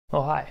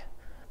Oh hi,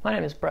 my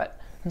name is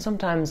Brett, and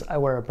sometimes I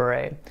wear a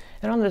beret,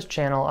 and on this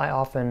channel I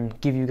often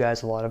give you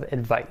guys a lot of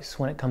advice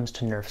when it comes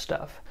to Nerf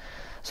stuff.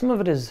 Some of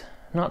it is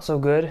not so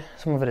good,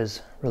 some of it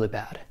is really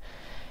bad.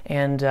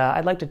 And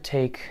I'd like to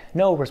take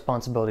no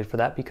responsibility for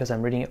that because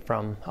I'm reading it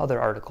from other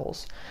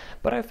articles.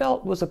 But I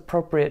felt it was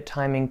appropriate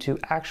timing to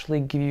actually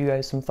give you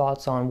guys some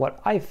thoughts on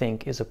what I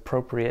think is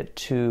appropriate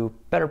to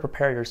better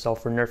prepare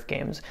yourself for Nerf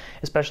games,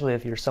 especially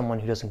if you're someone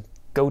who doesn't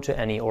go to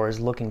any or is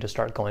looking to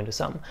start going to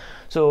some.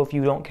 So if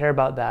you don't care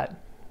about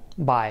that,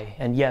 bye.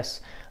 And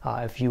yes,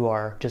 if you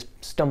are just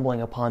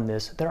stumbling upon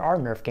this, there are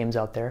Nerf games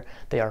out there.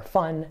 They are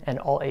fun and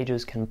all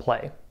ages can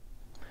play.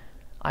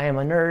 I am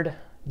a nerd,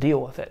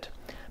 deal with it.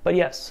 But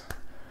yes,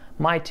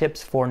 my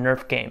tips for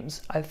Nerf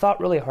games. I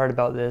thought really hard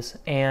about this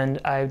and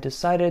I've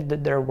decided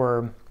that there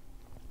were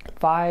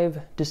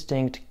 5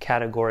 distinct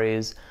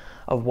categories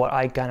of what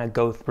I kind of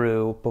go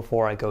through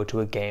before I go to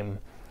a game.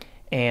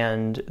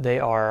 And they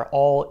are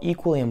all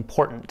equally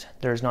important.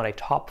 There's not a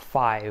top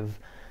 5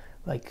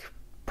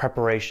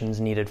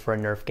 preparations needed for a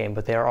Nerf game,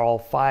 but they are all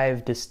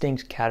 5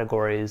 distinct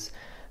categories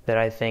that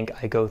I think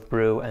I go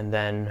through and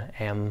then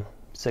am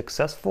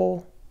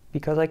successful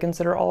because I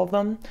consider all of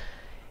them.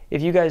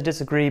 If you guys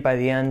disagree by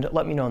the end,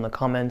 let me know in the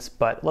comments,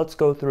 but let's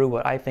go through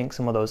what I think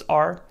some of those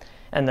are,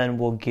 and then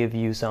we'll give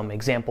you some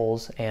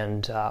examples,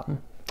 and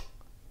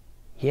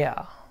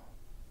yeah,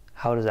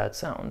 how does that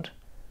sound?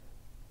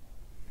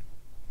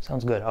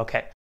 Sounds good,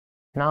 okay.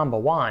 Number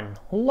 1,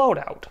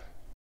 loadout.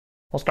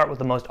 We'll start with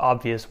the most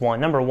obvious one.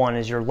 Number 1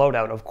 is your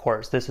loadout, of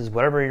course. This is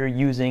whatever you're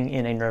using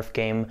in a Nerf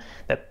game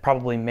that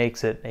probably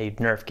makes it a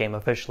Nerf game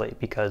officially,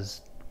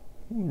 because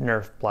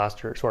Nerf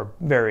blasters or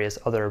various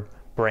other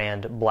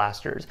brand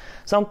blasters.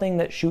 Something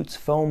that shoots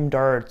foam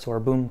darts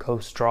or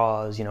Boomco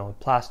straws, you know,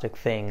 plastic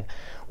thing,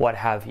 what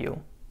have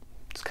you.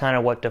 It's kind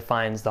of what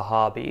defines the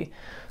hobby.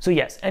 So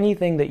yes,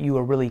 anything that you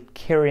are really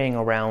carrying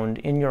around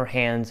in your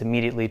hands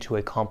immediately to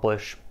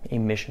accomplish a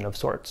mission of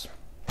sorts.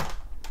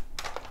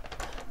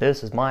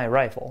 This is my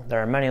rifle. There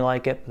are many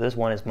like it, but this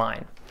one is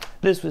mine.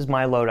 This was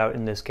my loadout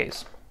in this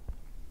case.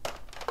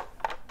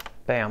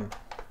 Bam.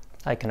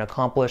 I can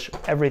accomplish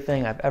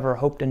everything I've ever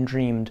hoped and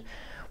dreamed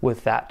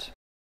with that.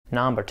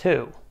 Number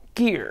 2,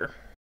 gear.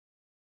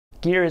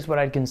 Gear is what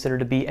I'd consider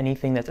to be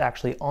anything that's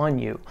actually on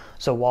you.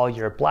 So while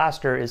your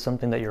blaster is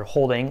something that you're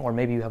holding, or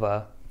maybe you have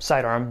a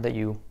sidearm that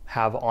you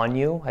have on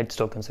you, I'd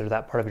still consider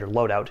that part of your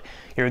loadout.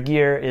 Your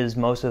gear is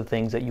most of the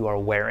things that you are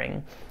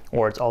wearing,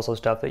 or it's also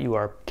stuff that you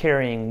are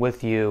carrying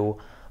with you,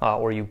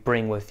 or you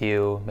bring with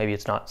you. Maybe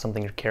it's not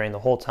something you're carrying the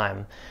whole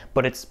time,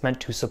 but it's meant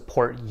to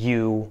support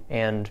you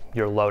and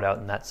your loadout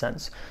in that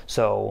sense.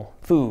 So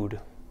food,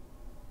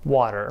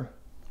 water,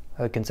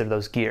 I would consider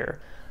those gear.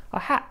 A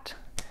hat,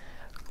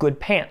 good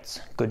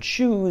pants, good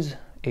shoes,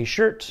 a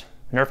shirt,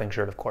 Nerfing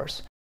shirt of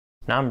course.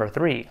 Number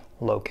 3,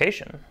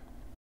 location.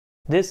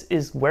 This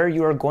is where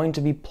you are going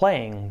to be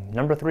playing.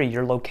 Number 3,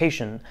 your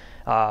location.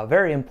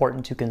 Very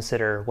important to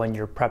consider when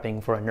you're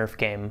prepping for a Nerf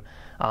game.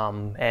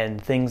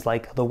 And things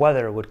like the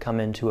weather would come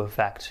into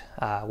effect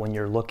when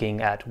you're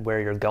looking at where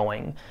you're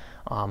going.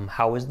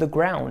 How is the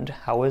ground?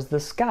 How is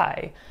the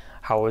sky?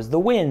 How is the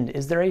wind?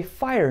 Is there a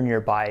fire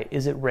nearby?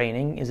 Is it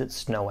raining? Is it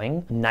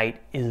snowing? Night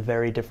is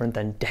very different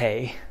than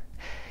day.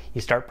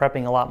 You start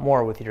prepping a lot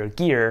more with your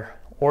gear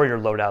or your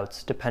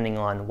loadouts depending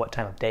on what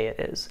time of day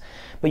it is.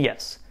 But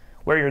yes,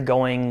 where you're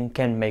going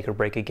can make or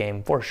break a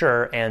game for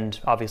sure, and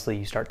obviously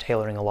you start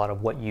tailoring a lot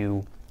of what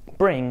you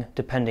bring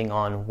depending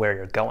on where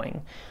you're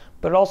going.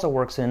 But it also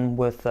works in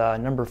with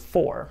number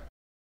 4.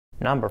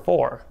 Number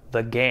 4,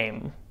 the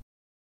game.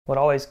 What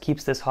always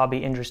keeps this hobby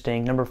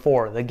interesting, number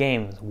 4, the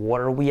games.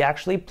 What are we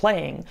actually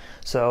playing?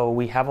 So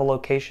we have a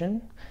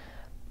location,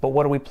 but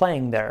what are we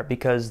playing there?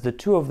 Because the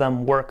two of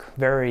them work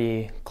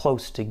very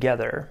close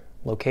together,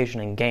 location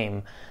and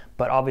game,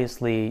 but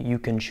obviously you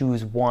can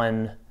choose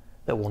one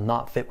that will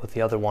not fit with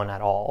the other one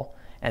at all.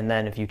 And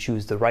then if you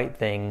choose the right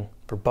thing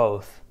for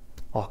both,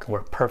 all can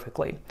work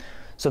perfectly.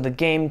 So the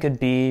game could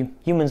be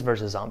humans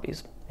versus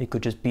zombies. It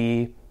could just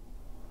be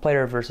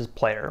player versus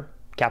player,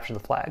 capture the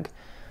flag.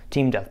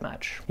 Team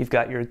deathmatch. You've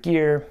got your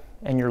gear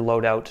and your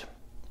loadout,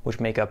 which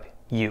make up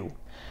you.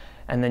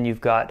 And then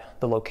you've got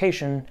the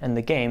location and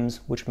the games,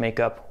 which make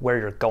up where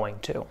you're going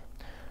to.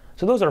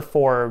 So those are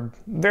 4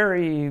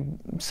 very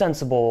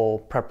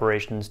sensible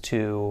preparations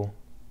to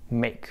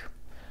make.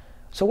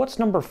 So what's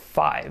number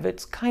 5?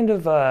 It's kind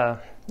of a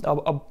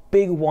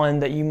big one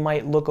that you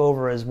might look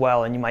over as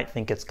well, and you might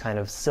think it's kind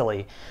of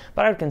silly.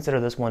 But I would consider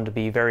this one to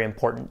be very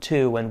important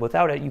too, and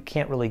without it, you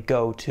can't really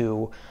go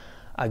to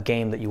a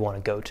game that you want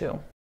to go to.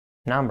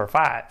 Number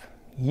 5,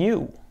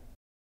 you.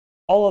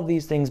 All of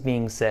these things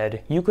being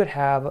said, you could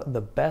have the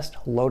best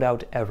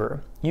loadout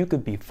ever. You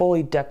could be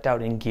fully decked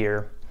out in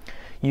gear.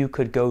 You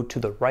could go to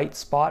the right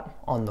spot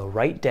on the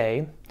right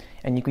day,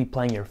 and you could be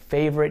playing your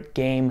favorite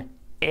game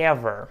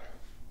ever.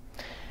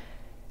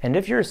 And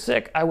if you're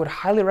sick, I would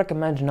highly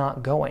recommend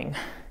not going,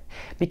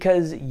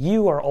 because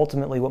you are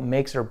ultimately what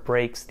makes or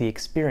breaks the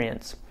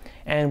experience.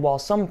 And while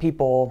some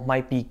people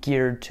might be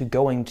geared to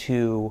going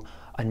to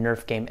a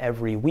Nerf game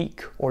every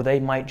week, or they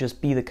might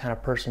just be the kind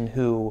of person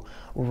who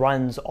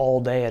runs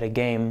all day at a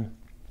game.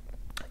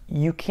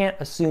 You can't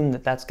assume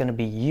that that's going to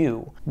be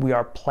you. We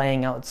are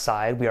playing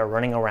outside, we are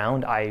running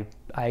around. I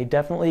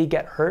definitely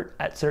get hurt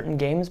at certain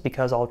games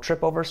because I'll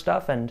trip over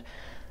stuff, and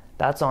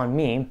that's on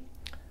me.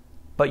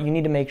 But you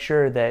need to make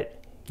sure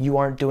that you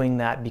aren't doing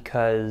that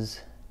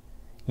because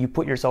you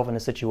put yourself in a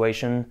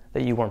situation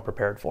that you weren't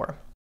prepared for.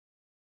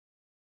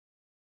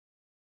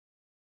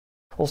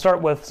 We'll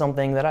start with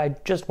something that I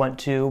just went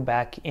to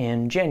back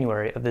in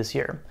January of this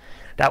year.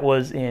 That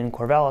was in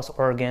Corvallis,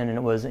 Oregon, and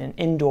it was an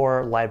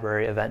indoor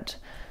library event.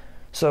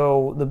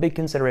 So the big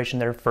consideration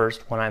there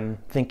first when I'm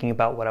thinking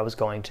about what I was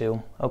going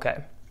to,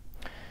 okay,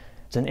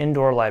 it's an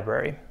indoor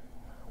library.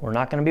 We're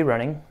not going to be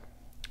running.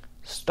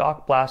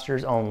 Stock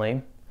blasters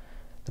only.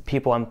 The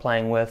people I'm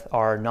playing with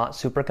are not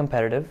super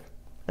competitive,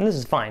 and this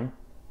is fine,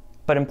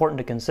 but important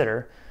to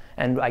consider.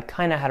 And I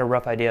kind of had a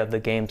rough idea of the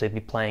games they'd be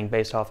playing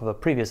based off of a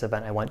previous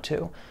event I went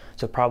to.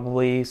 So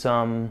probably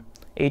some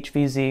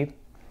HVZ,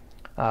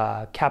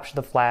 capture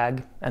the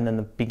flag, and then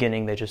the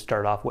beginning they just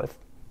start off with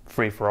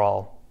free for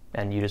all,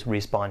 and you just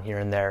respawn here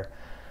and there.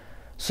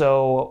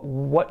 So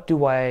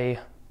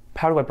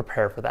how do I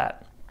prepare for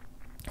that?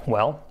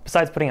 Well,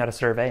 besides putting out a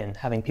survey and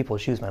having people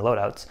choose my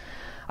loadouts,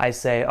 I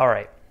say, all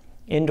right,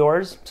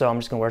 indoors, so I'm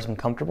just gonna wear some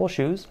comfortable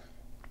shoes.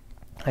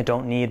 I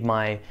don't need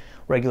my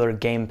regular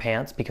game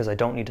pants because I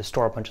don't need to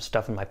store a bunch of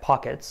stuff in my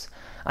pockets.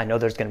 I know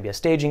there's going to be a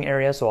staging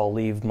area, so I'll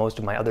leave most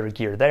of my other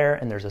gear there,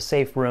 and there's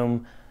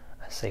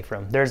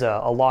there's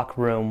a lock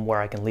room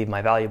where I can leave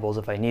my valuables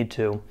if I need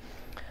to.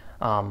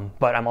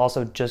 But I'm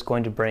also just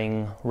going to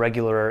bring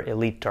regular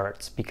elite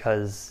darts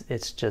because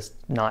it's just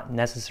not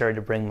necessary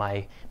to bring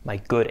my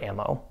good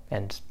ammo,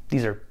 and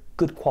these are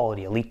good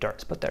quality elite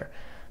darts, but they're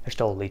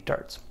still elite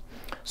darts.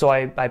 So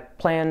I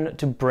plan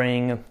to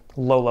bring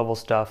low-level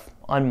stuff,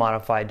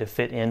 unmodified, to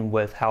fit in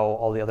with how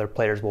all the other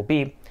players will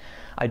be.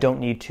 I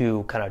don't need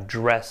to kind of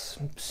dress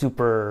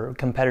super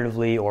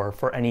competitively or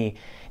for any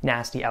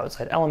nasty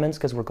outside elements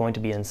because we're going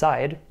to be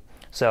inside.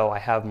 So I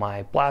have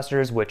my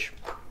blasters, which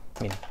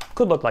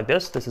could look like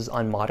this. This is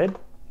unmodded,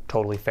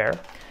 totally fair.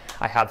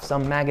 I have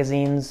some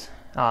magazines,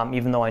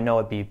 even though I know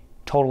it'd be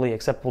totally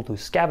acceptable to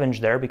scavenge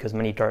there because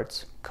many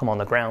darts come on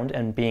the ground,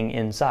 and being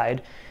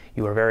inside,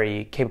 you are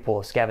very capable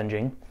of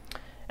scavenging.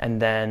 And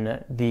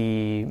then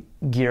the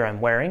gear I'm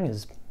wearing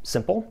is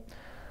simple.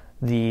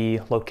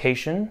 The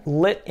location,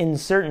 lit in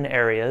certain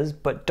areas,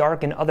 but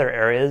dark in other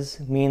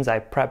areas, means I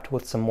prepped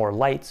with some more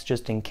lights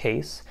just in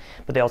case,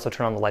 but they also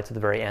turn on the lights at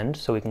the very end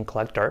so we can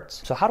collect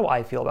darts. So how do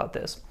I feel about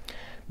this?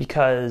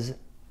 Because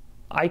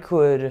I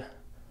could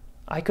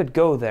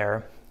go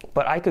there,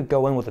 but I could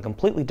go in with a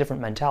completely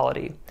different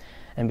mentality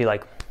and be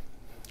like,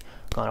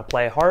 gonna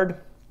play hard,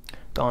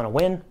 gonna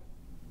win,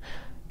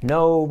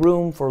 no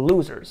room for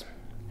losers.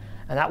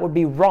 And that would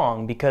be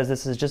wrong because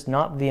this is just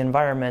not the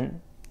environment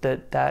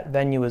that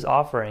venue is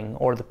offering,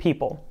 or the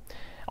people.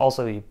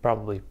 Also, you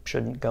probably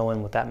shouldn't go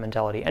in with that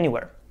mentality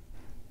anywhere.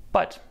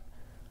 But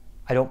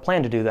I don't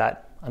plan to do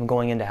that. I'm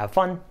going in to have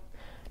fun.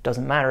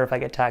 Doesn't matter if I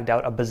get tagged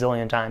out a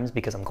bazillion times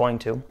because I'm going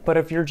to. But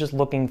if you're just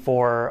looking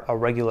for a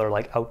regular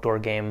outdoor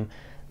game,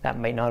 that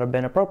might not have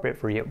been appropriate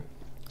for you.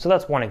 So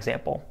that's one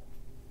example,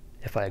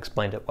 if I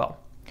explained it well.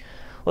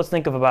 Let's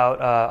think of about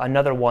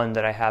another one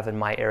that I have in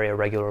my area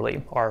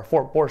regularly, our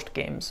Fort Borst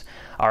games,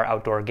 our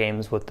outdoor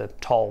games with the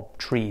tall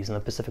trees in the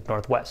Pacific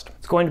Northwest.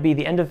 It's going to be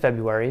the end of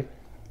February.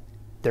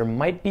 There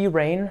might be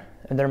rain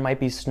and there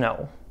might be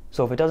snow.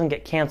 So if it doesn't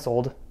get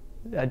canceled,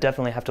 I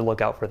definitely have to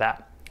look out for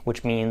that,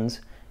 which means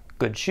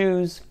good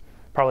shoes,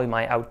 probably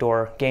my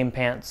outdoor game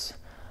pants.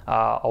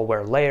 I'll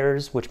wear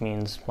layers, which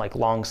means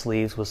long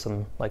sleeves with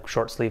some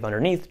short sleeve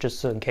underneath, just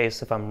so in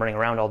case if I'm running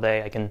around all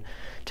day, I can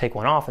take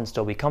one off and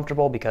still be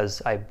comfortable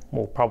because I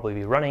will probably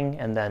be running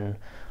and then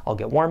I'll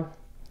get warm.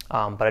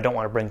 But I don't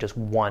want to bring just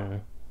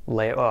one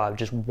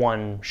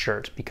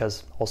shirt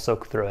because I'll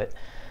soak through it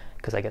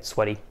because I get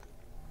sweaty.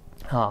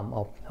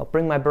 I'll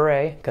bring my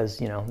beret because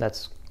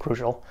that's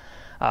crucial.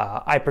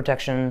 Eye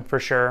protection for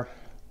sure,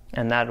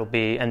 and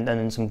and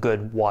then some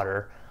good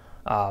water.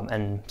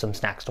 And some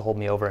snacks to hold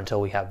me over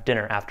until we have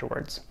dinner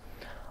afterwards.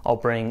 I'll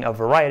bring a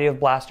variety of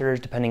blasters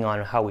depending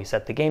on how we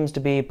set the games to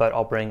be, but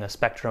I'll bring a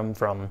spectrum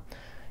from,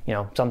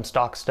 some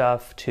stock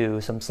stuff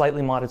to some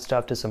slightly modded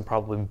stuff to some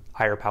probably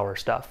higher power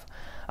stuff,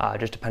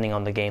 just depending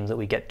on the games that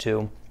we get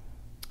to.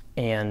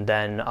 And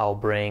then I'll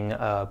bring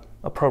an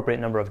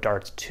appropriate number of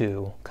darts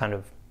to kind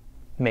of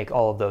make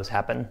all of those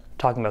happen.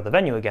 Talking about the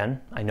venue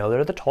again, I know there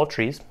are the tall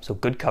trees, so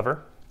good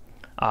cover.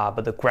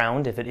 But the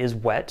ground, if it is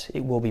wet,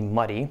 it will be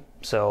muddy.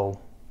 So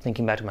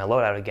thinking back to my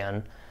loadout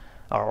again,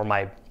 not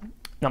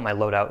my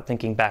loadout,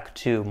 thinking back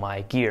to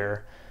my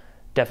gear,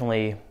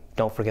 definitely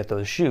don't forget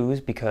those shoes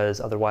because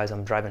otherwise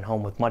I'm driving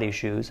home with muddy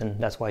shoes, and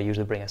that's why I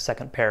usually bring a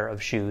second pair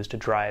of shoes to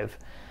drive.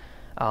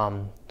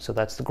 So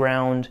that's the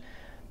ground.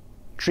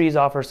 Trees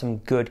offer some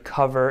good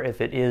cover if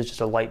it is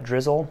just a light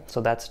drizzle,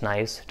 so that's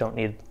nice. Don't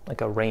need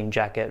a rain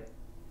jacket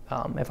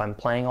if I'm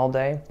playing all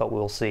day, but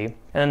we'll see. And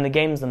then the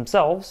games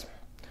themselves,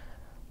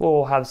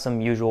 we'll have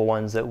some usual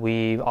ones that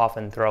we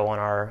often throw on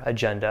our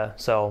agenda.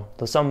 So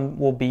some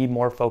will be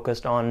more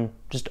focused on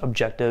just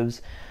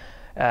objectives,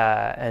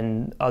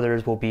 and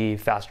others will be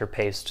faster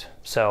paced.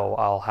 So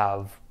I'll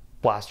have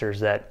blasters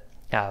that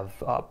have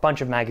a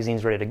bunch of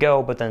magazines ready to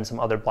go, but then some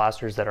other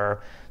blasters that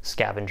are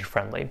scavenge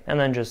friendly, and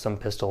then just some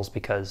pistols,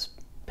 because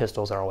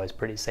pistols are always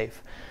pretty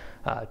safe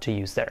to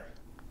use there.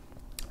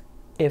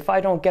 If I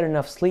don't get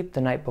enough sleep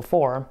the night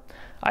before,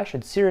 I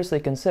should seriously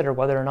consider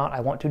whether or not I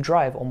want to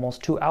drive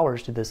almost 2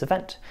 hours to this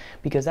event,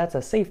 because that's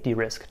a safety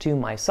risk to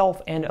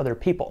myself and other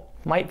people.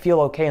 Might feel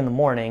okay in the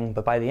morning,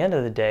 but by the end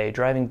of the day,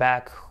 driving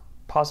back,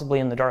 possibly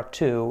in the dark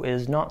too,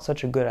 is not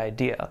such a good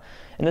idea.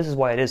 And this is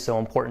why it is so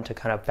important to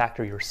kind of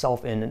factor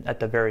yourself in at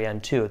the very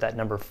end too, that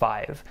number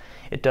 5.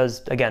 It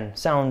does, again,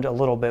 sound a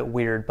little bit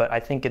weird, but I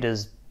think it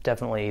is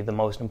definitely the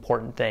most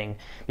important thing,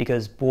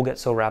 because we'll get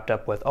so wrapped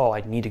up with, oh, I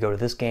need to go to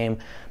this game,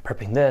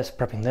 prepping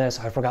this,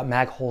 I forgot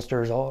mag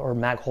holsters or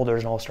mag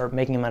holders, and I'll start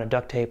making them out of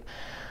duct tape,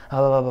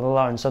 blah, blah, blah,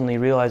 blah, and suddenly you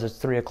realize it's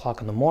 3 o'clock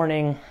in the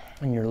morning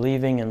and you're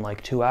leaving in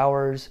like 2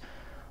 hours.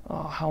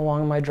 Oh, how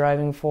long am I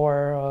driving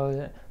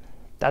for?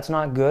 That's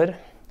not good,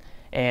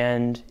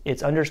 and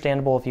it's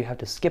understandable if you have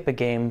to skip a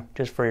game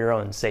just for your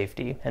own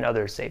safety and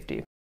others'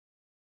 safety.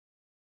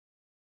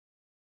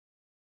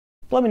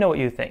 Let me know what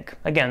you think.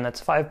 Again, that's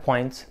 5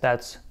 points.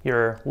 That's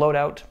your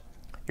loadout,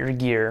 your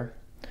gear,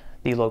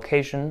 the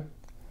location,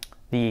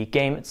 the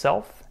game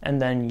itself,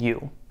 and then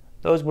you.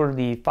 Those were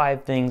the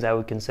 5 things I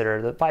would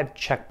consider, the 5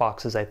 check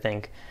boxes I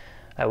think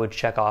I would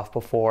check off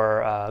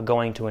before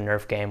going to a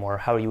Nerf game, or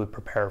how you would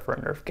prepare for a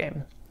Nerf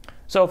game.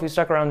 So if you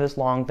stuck around this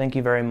long, thank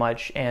you very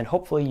much, and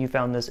hopefully you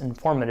found this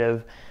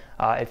informative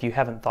if you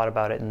haven't thought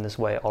about it in this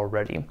way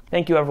already.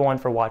 Thank you everyone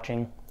for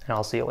watching, and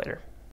I'll see you later.